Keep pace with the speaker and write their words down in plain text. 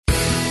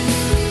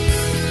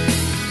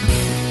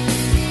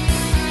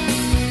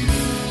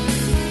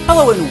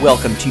Hello and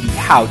welcome to the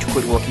How to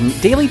Quit Working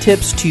Daily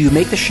Tips to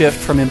make the shift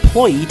from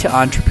employee to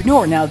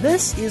entrepreneur. Now,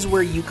 this is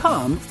where you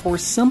come for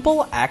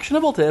simple,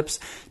 actionable tips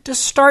to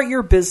start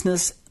your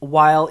business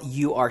while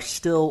you are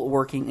still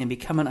working and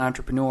become an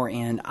entrepreneur.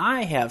 And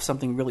I have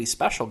something really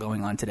special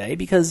going on today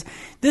because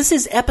this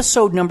is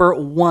episode number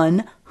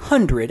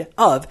 100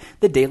 of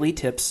the Daily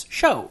Tips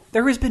show.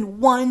 There has been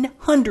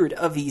 100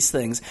 of these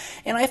things.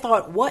 And I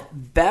thought,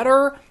 what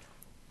better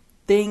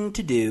thing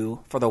to do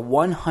for the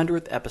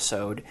 100th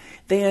episode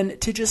than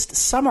to just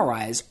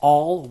summarize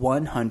all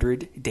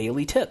 100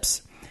 daily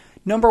tips.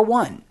 Number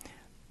 1,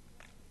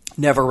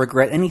 never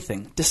regret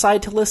anything.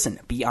 Decide to listen.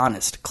 Be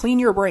honest. Clean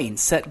your brain.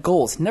 Set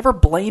goals. Never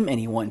blame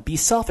anyone. Be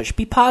selfish.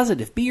 Be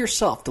positive. Be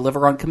yourself.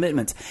 Deliver on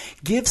commitments.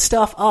 Give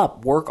stuff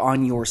up. Work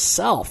on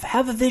yourself.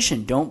 Have a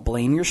vision. Don't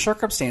blame your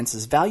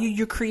circumstances. Value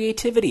your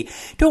creativity.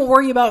 Don't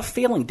worry about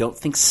failing. Don't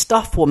think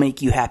stuff will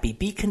make you happy.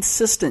 Be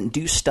consistent.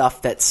 Do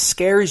stuff that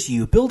scares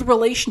you. Build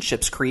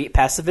relationships. Create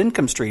passive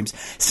income streams.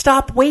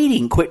 Stop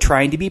waiting. Quit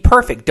trying to be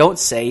perfect. Don't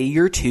say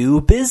you're too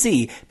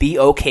busy. Be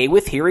okay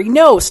with hearing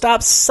no.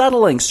 Stop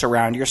settling.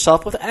 Surround yourself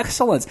with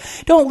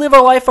excellence. Don't live a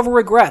life of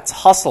regrets.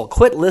 Hustle.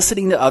 Quit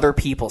listening to other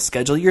people.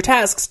 Schedule your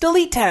tasks.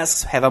 Delete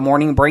tasks. Have a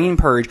morning brain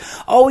purge.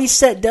 Always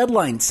set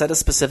deadlines. Set a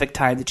specific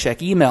time to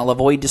check email.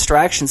 Avoid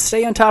distractions.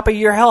 Stay on top of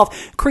your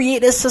health.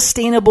 Create a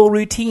sustainable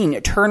routine.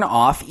 Turn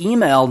off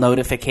email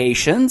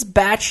notifications.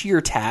 Batch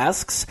your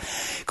tasks.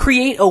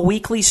 Create a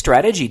weekly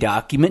strategy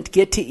document.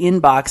 Get to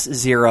inbox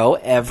 0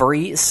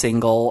 every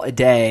single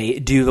day.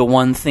 Do the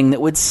one thing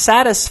that would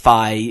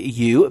satisfy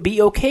you.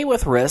 Be okay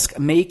with risk.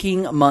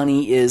 Making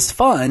money is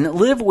fun.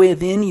 Live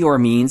within your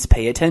means.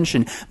 Pay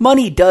attention.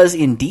 Money does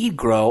indeed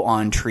grow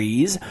on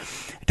trees.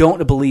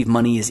 Don't believe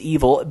money is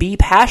evil. Be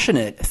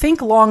passionate.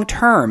 Think long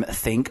term.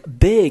 Think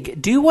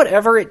big. Do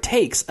whatever it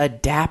takes.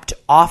 Adapt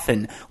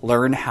often.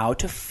 Learn how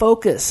to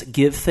focus.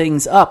 Give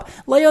things up.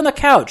 Lay on the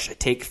couch.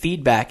 Take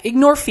feedback.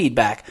 Ignore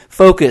feedback.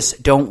 Focus.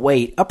 Don't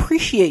wait.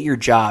 Appreciate your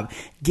job.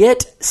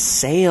 Get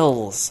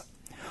sales.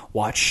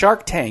 Watch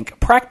Shark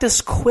Tank.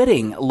 Practice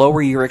quitting. Lower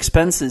your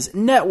expenses.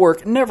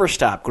 Network. Never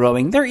stop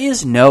growing. There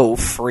is no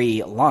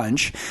free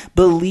lunch.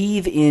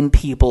 Believe in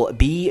people.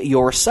 Be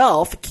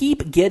yourself.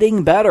 Keep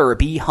getting better.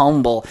 Be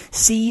humble.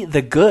 See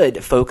the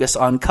good. Focus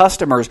on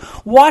customers.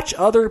 Watch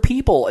other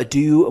people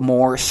do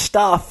more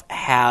stuff.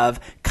 Have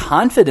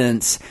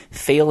confidence.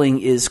 Failing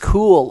is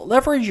cool.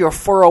 Leverage your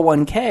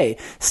 401k.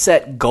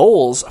 Set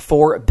goals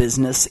for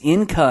business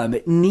income.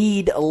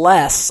 Need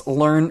less.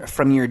 Learn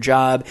from your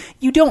job.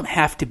 You don't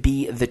have to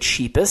be the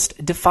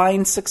cheapest.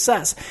 Define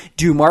success.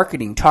 Do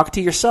marketing. Talk to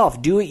yourself.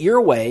 Do it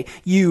your way.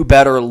 You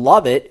better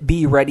love it.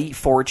 Be ready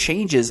for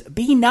changes.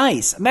 Be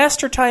nice.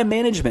 Master time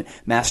management.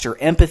 Master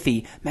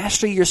empathy.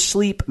 Master your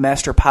sleep.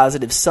 Master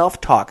positive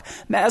self-talk.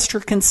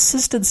 Master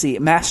consistency.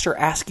 Master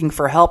asking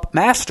for help.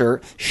 Master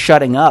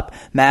shutting up.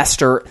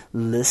 Master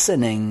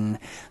listening.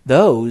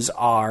 Those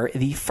are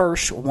the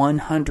first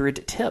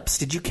 100 tips.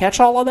 Did you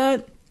catch all of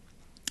that?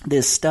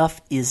 This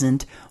stuff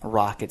isn't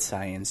rocket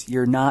science.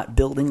 You're not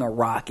building a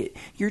rocket.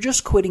 You're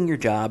just quitting your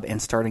job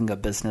and starting a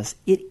business.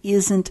 It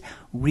isn't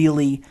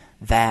really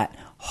that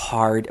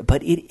hard,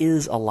 but it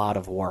is a lot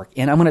of work.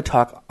 And I'm going to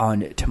talk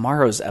on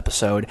tomorrow's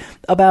episode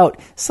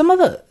about some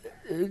of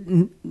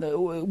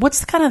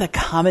what's kind of the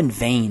common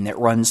vein that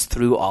runs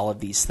through all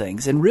of these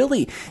things. And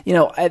really,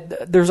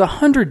 there's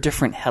 100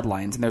 different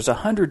headlines and there's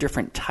 100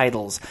 different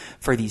titles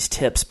for these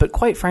tips, but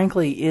quite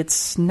frankly,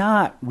 it's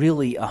not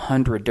really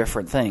 100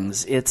 different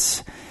things.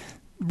 It's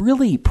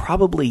really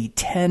probably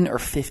 10 or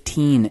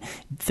 15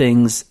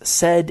 things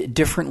said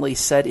differently,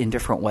 said in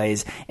different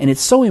ways. And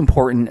it's so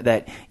important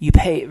that you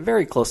pay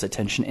very close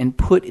attention and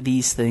put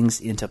these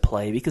things into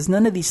play, because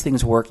none of these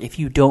things work if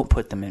you don't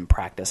put them in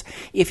practice.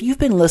 If you've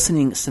been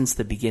listening since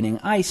the beginning,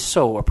 I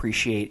so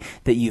appreciate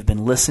that you've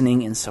been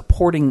listening and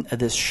supporting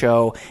this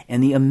show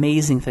and the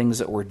amazing things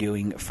that we're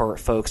doing for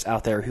folks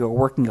out there who are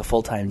working a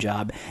full-time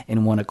job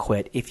and want to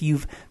quit. If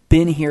you've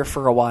been here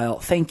for a while,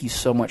 thank you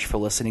so much for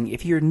listening.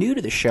 If you're new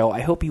to the show, I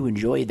hope you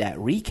enjoyed that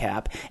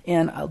recap.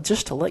 And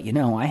just to let you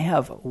know, I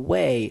have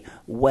way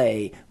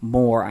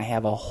more. I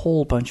have a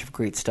whole bunch of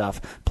great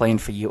stuff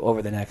planned for you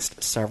over the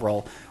next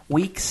several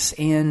weeks,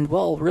 and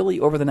well, really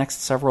over the next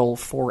several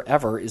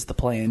forever is the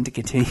plan to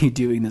continue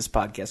doing this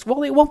podcast.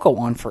 Well, it won't go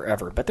on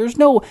forever, but there's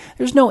no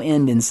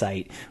end in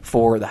sight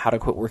for the How to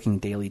Quit Working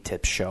Daily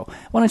Tips show.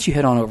 Why don't you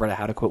head on over to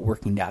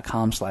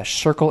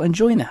howtoquitworking.com/circle and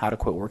join the How to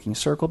Quit Working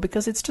Circle,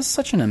 because it's just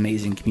such an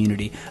amazing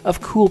community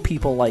of cool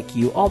people like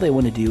you. All they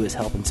want to do is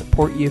help and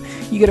support you.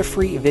 You get a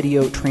free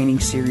video training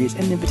series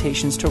and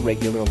invitations to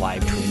regular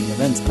live training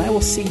events. And I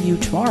will see you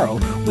tomorrow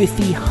with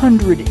the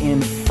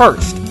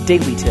 101st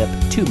daily tip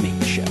to make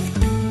the show.